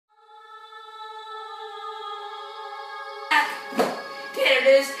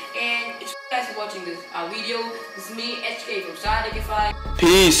this, and it's guys for watching this video. This is me, HK from Scientific.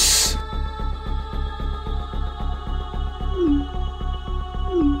 Peace.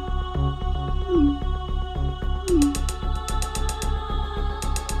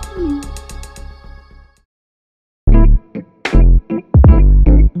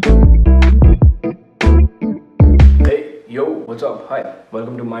 What's up? Hi,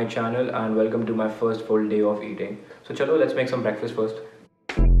 welcome to my channel and welcome to my first full day of eating. So chalo, let's make some breakfast first.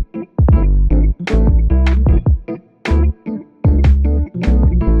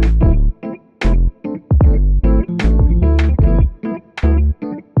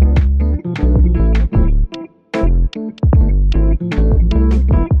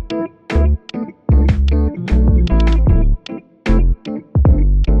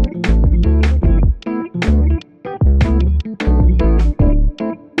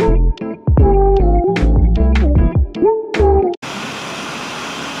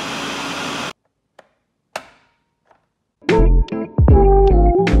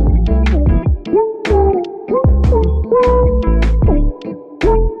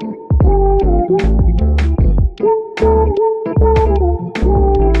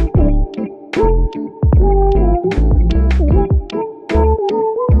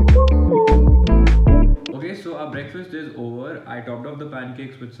 So our breakfast is over. I topped off the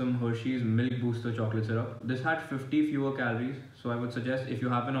pancakes with some Hershey's Milk Booster chocolate syrup. This had 50 fewer calories, so I would suggest if you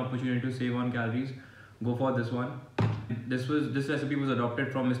have an opportunity to save on calories, go for this one. This recipe was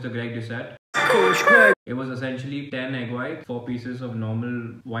adopted from Mr. Greg Doucette. It was essentially 10 egg whites, 4 pieces of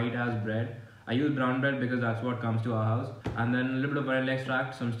normal white as bread. I use brown bread because that's what comes to our house, and then a little bit of vanilla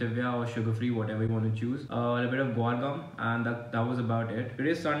extract, some stevia or sugar-free, whatever you want to choose, a little bit of guar gum, and that was about it.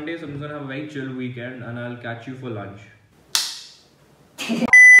 Today is Sunday, so I'm just gonna have a very chill weekend, and I'll catch you for lunch.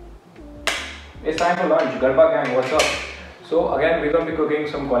 It's time for lunch. Garba gang, what's up? So again, we're gonna be cooking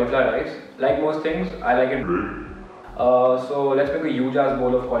some cauliflower rice. Like most things, I like it. So let's make a huge ass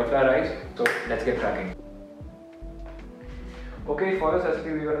bowl of cauliflower rice. So let's get cracking. Okay, for this recipe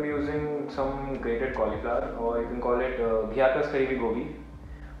we're going to be using some grated cauliflower, or you can call it ghya plus kari gobi.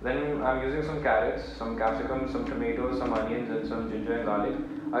 Then I'm using some carrots, some capsicum, some tomatoes, some onions and some ginger and garlic.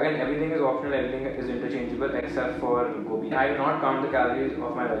 Again, everything is optional, everything is interchangeable except for gobi. I do not count the calories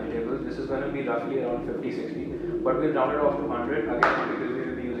of my vegetables. This is going to be roughly around 50-60, but we'll round it off to 100 again because we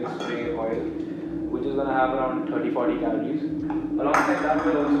will be using spray oil, which is going to have around 30-40 calories. Alongside that,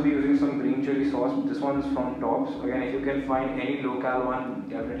 we'll also be using some green chili sauce. This one is from Tops. Again, if you can find any low-cal one,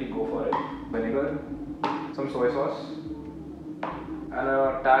 definitely go for it. Vinegar, some soy sauce, and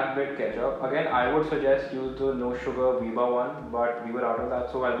a tad bit ketchup. Again, I would suggest use the no sugar Viva one, but we were out of that,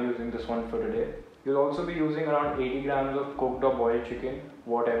 so I'll be using this one for today. You'll also be using around 80 grams of cooked or boiled chicken,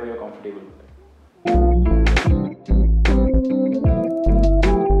 whatever you're comfortable with.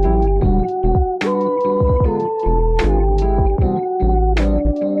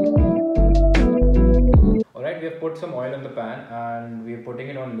 We have put some oil in the pan and we're putting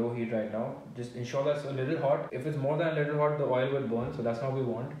it on low heat right now. Just ensure that's a little hot. If it's more than a little hot, the oil will burn, so that's not what we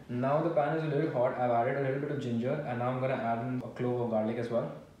want. Now the pan is a little hot. I've added a little bit of ginger and now I'm going to add in a clove of garlic as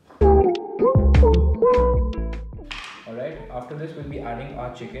well. Alright, after this we'll be adding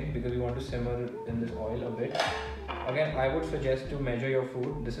our chicken because we want to simmer in this oil a bit. Again, I would suggest to measure your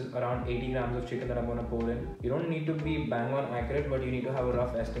food. This is around 80 grams of chicken that I'm going to pour in. You don't need to be bang on accurate, but you need to have a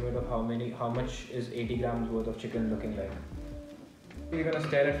rough estimate of how much is 80 grams worth of chicken looking like. You're going to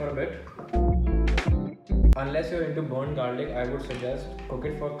stir it for a bit. Unless you're into burnt garlic, I would suggest cook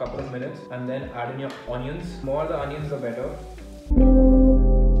it for a couple of minutes and then add in your onions. The more the onions, the better.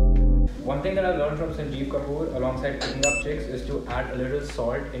 One thing that I learned from Sanjeev Kapoor alongside cooking up chicks is to add a little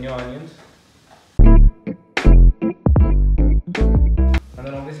salt in your onions. And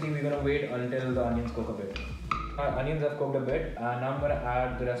then obviously we're going to wait until the onions cook a bit. Our onions have cooked a bit and now I'm going to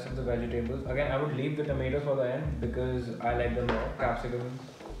add the rest of the vegetables. Again, I would leave the tomatoes for the end because I like them more. Capsicum,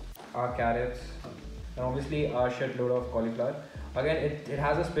 our carrots, and obviously our shitload of cauliflower. Again, it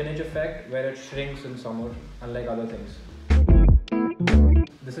has a spinach effect where it shrinks in summer, unlike other things.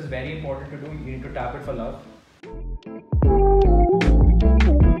 This is very important to do. You need to tap it for love.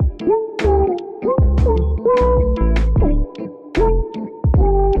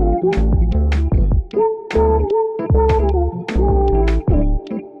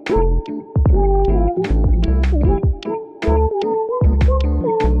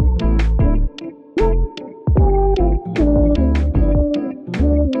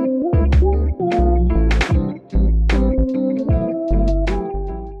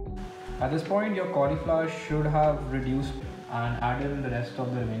 At this point, your cauliflower should have reduced, and add in the rest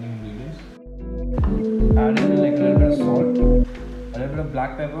of the remaining ingredients. Add in like a little bit of salt, a little bit of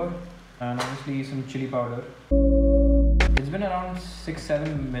black pepper, and obviously some chili powder. It's been around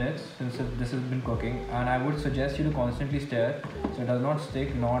 6-7 minutes since this has been cooking, and I would suggest you to constantly stir so it does not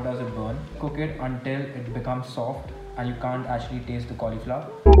stick nor does it burn. Cook it until it becomes soft and you can't actually taste the cauliflower.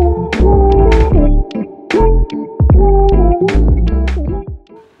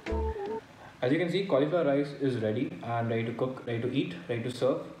 As you can see, cauliflower rice is ready and ready to cook, ready to eat, ready to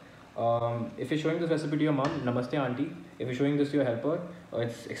serve. If you're showing this recipe to your mom, namaste auntie. If you're showing this to your helper,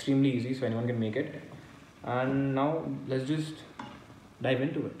 it's extremely easy, so anyone can make it. And now let's just dive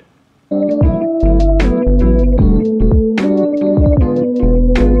into it.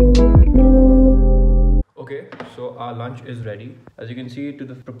 Okay, so our lunch is ready. As you can see, to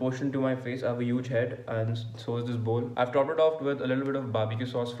the proportion to my face, I have a huge head, and so is this bowl. I've topped it off with a little bit of barbecue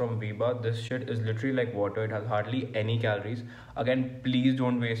sauce from Viva. This shit is literally like water. It has hardly any calories. Again, please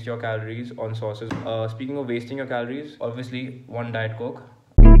don't waste your calories on sauces. Speaking of wasting your calories, obviously one Diet Coke.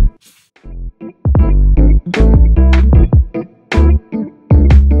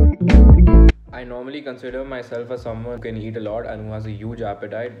 I normally consider myself as someone who can eat a lot and who has a huge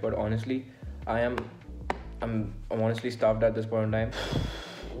appetite, but honestly, I'm honestly starved at this point in time.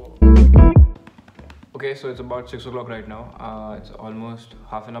 Okay, so it's about 6 o'clock right now. It's almost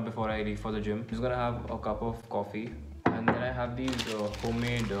half an hour before I leave for the gym. I'm just gonna have a cup of coffee, and then I have these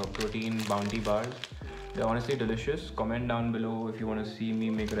homemade protein bounty bars. They're honestly delicious. Comment down below if you want to see me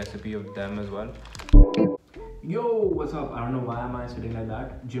make a recipe of them as well. Yo, what's up? I don't know why am I sitting like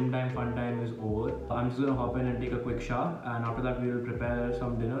that. Gym time, fun time is over. I'm just gonna hop in and take a quick shower, and after that we will prepare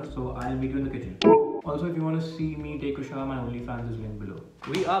some dinner. So I'll meet you in the kitchen. Also, if you want to see me take a shower, my OnlyFans is linked below.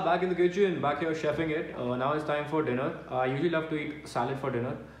 We are back in the kitchen, back here chefing it. Now it's time for dinner. I usually love to eat salad for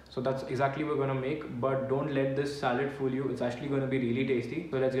dinner, so that's exactly what we're gonna make. But don't let this salad fool you. It's actually gonna be really tasty.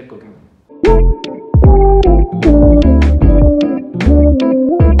 So let's get cooking.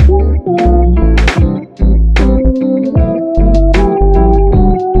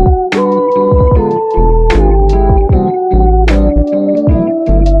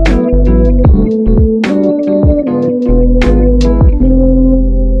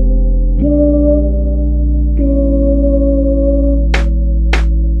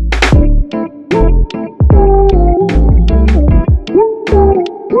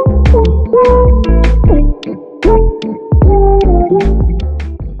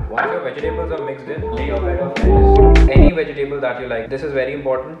 Vegetables are mixed in, lay your bed of lettuce, any vegetable that you like. This is very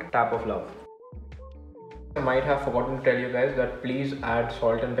important, tap of love. I might have forgotten to tell you guys that please add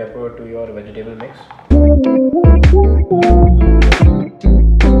salt and pepper to your vegetable mix.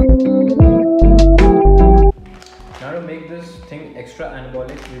 Now to make this thing extra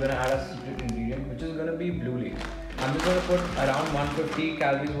anabolic, we're gonna add a secret ingredient, which is gonna be blue lace. I'm just gonna put around 150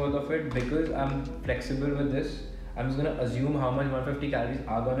 calories worth of it because I'm flexible with this. I'm just gonna assume how much 150 calories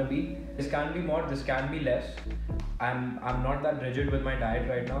are gonna be. This can be more, this can be less. I'm not that rigid with my diet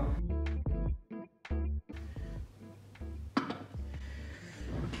right now.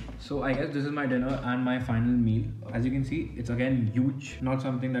 So I guess this is my dinner and my final meal. As you can see, it's again huge, not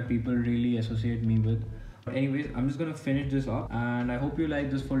something that people really associate me with. But anyways, I'm just gonna finish this up, and I hope you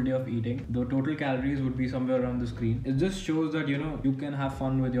like this full day of eating. The total calories would be somewhere around the screen. It just shows that you can have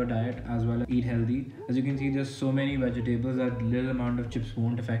fun with your diet as well as eat healthy. As you can see, there's so many vegetables that little amount of chips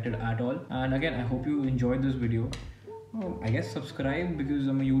won't affect it at all. And again, I hope you enjoyed this video. I guess subscribe because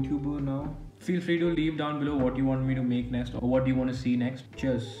I'm a YouTuber now. Feel free to leave down below what you want me to make next or what you want to see next.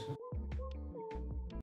 Cheers.